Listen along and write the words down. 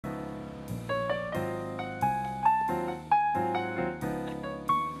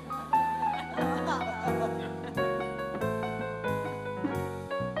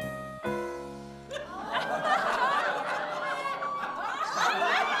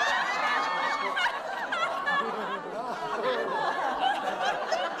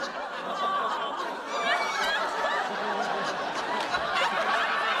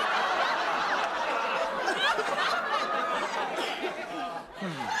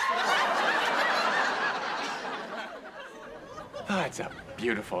Oh, it's a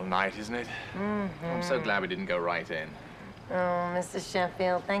beautiful night, isn't it? Mm-hmm. I'm so glad we didn't go right in. Oh, Mr.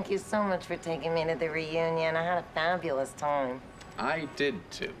 Sheffield, thank you so much for taking me to the reunion. I had a fabulous time. I did,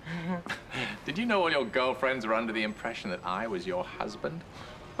 too. Did you know all your girlfriends were under the impression that I was your husband?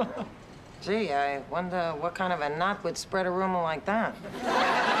 Gee, I wonder what kind of a knot would spread a rumor like that.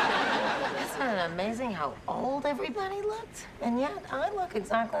 Isn't it amazing how old everybody looked? And yet, I look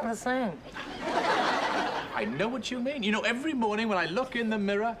exactly the same. I know what you mean. You know, every morning when I look in the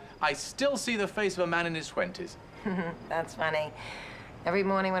mirror, I still see the face of a man in his 20s. That's funny. Every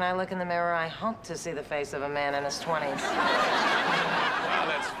morning when I look in the mirror, I hope to see the face of a man in his 20s. Well,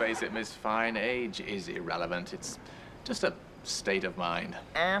 let's face it, Miss Fine, age is irrelevant. It's just a state of mind.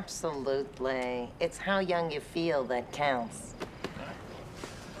 Absolutely. It's how young you feel that counts.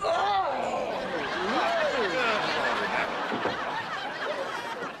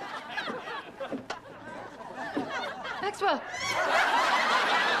 Maxwell!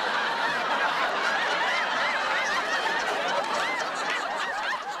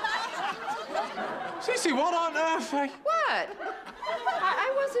 Cece, what on earth? What?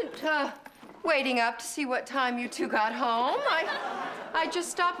 I wasn't, waiting up to see what time you two got home. I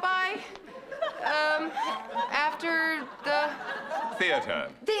just stopped by, after the... Theater.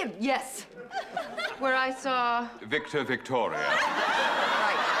 Yes. Where I saw... Victor Victoria.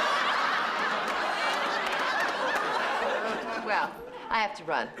 Right. Well, I have to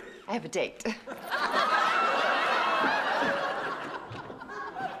run. I have a date.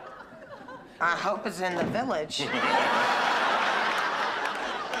 I hope it's in the village.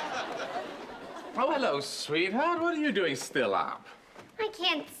 Oh, hello, sweetheart. What are you doing still up? I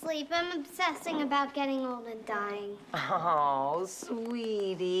can't sleep. I'm obsessing about getting old and dying. Oh,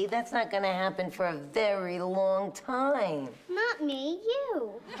 sweetie, that's not gonna happen for a very long time. Not me,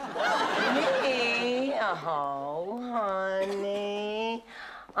 you. Me? Oh, honey.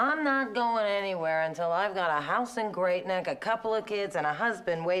 I'm not going anywhere until I've got a house in Great Neck, a couple of kids, and a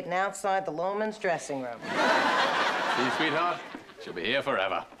husband waiting outside the Loman's dressing room. See, sweetheart? She'll be here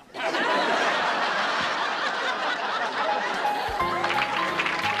forever.